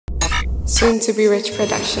Soon to be Rich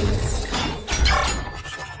Productions.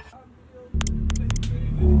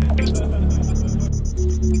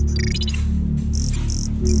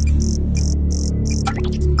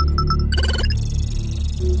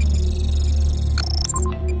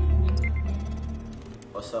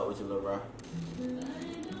 What's up with you, little bro?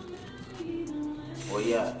 Where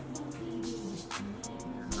you at?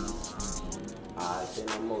 Alright, say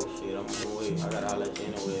no more shit. I'm on the way. I gotta holler at you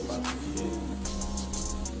anyway about some shit.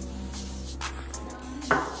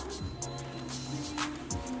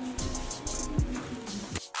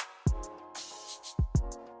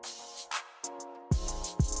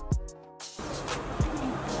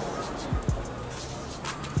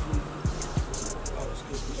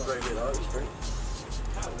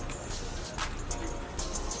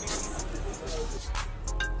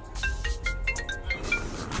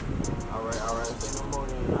 Alright, say no more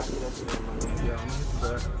then. I'll get that to them, man. Yeah, I'm gonna hit you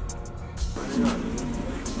back. Run it up, nigga.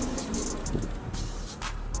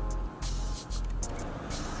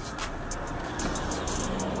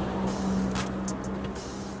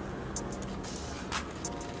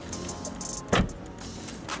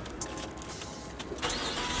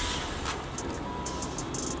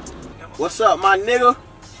 What's up, my nigga?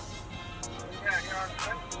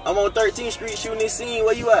 I'm on 13th Street shooting this scene.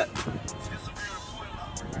 Where you at?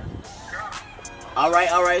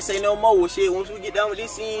 Alright, say no more. Shit, once we get done with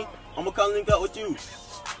this scene, I'm gonna come link up with you.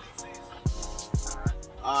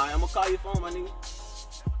 Alright, I'm gonna call your phone, my nigga.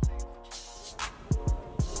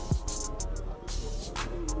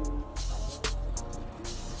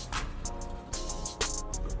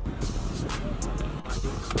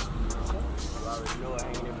 You already know I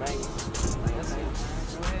ain't banging. Like I said, man,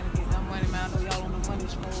 go ahead and get that money, man. I know y'all on the money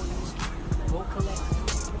score. Go collect.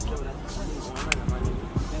 Show that money going on, my nigga.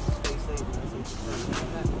 Stay safe, man.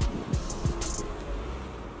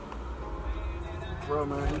 Bro,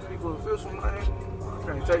 man, these people official, man, I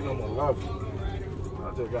can't take no more lobby.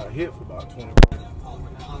 I just got hit for about 20 minutes.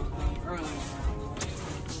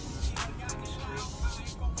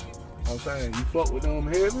 I'm saying, you fuck with them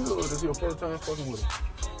heavy, or this your first time fucking with them?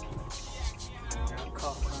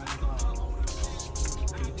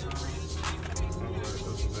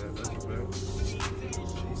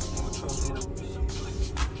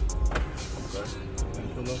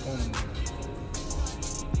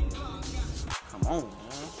 Come on, man.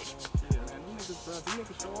 Yeah, man, these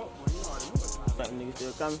niggas show up, man. You already know it. You think niggas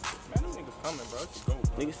still coming? Man, these niggas coming, bro. Let's go, bro.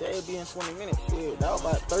 Niggas said it'd be in 20 minutes. Shit, that was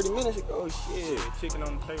about 30 minutes ago. Shit. Chicken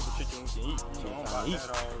on the table, chicken we can eat. You know, I'm about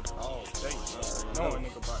that all day. You know a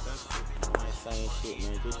nigga about that shit. Man, same shit,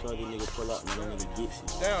 man. Just show these niggas pull up, man. Them niggas get you.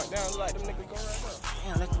 Down, like them niggas go right now.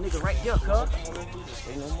 Damn, that's the nigga right there, cuz.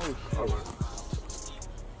 Say no more. All right.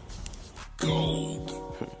 Gold.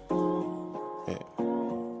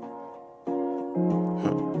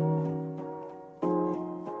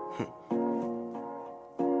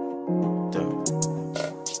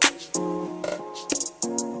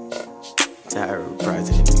 Tired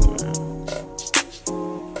project, man.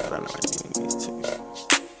 I don't know what it means to me.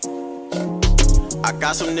 I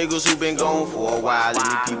got some niggas who been gone for a while, and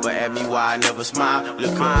these people at me why I never smile.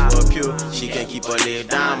 Look her up here, she can't keep her lid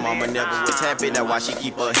down. Mama never was happy, that's why she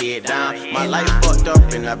keep her head down. My life fucked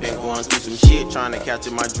up, and I've been going through some shit, trying to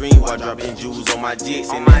capture my dream while dropping jewels on my jets.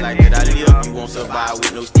 And that life that I live, you won't survive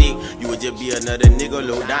with no stick. You would just be another nigga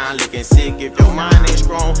low down, looking sick. If your mind ain't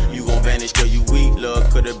strong, you gon' vanish cause you weak. Love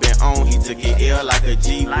could've been on, he took it ill like a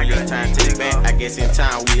G. Will this time take back? I guess in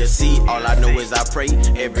time we'll see. All I know is I pray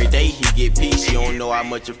every day he get peace. You don't know how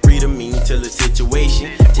much of freedom mean till the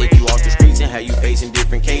situation take you off the streets and have you facing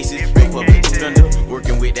different cases. Republic defender,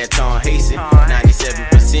 working with that Tom Hasty.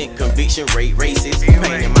 97% conviction rate racist.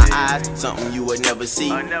 Pain in my eyes, something you would never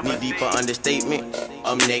see. Need deeper understatement.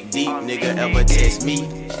 I'm neck deep, nigga ever test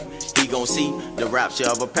me. He gon' see the rapture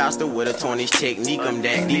of a pastor with a 20s technique. I'm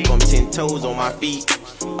that deep, I'm 10 toes on my feet.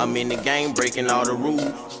 I'm in the game, breaking all the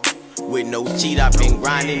rules. With no cheat, I've been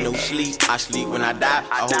grinding, no sleep. I sleep when I die.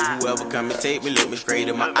 I hope whoever come and take me, look me straight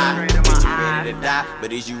in my eye. Is you ready to die?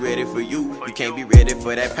 But is you ready for you? You can't be ready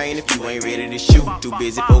for that pain if you ain't ready to shoot. Too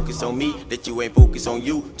busy focus on me, that you ain't focus on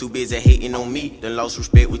you. Too busy hating on me, then lost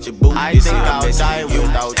respect with your boo. I think I'll die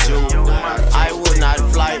without you. I would not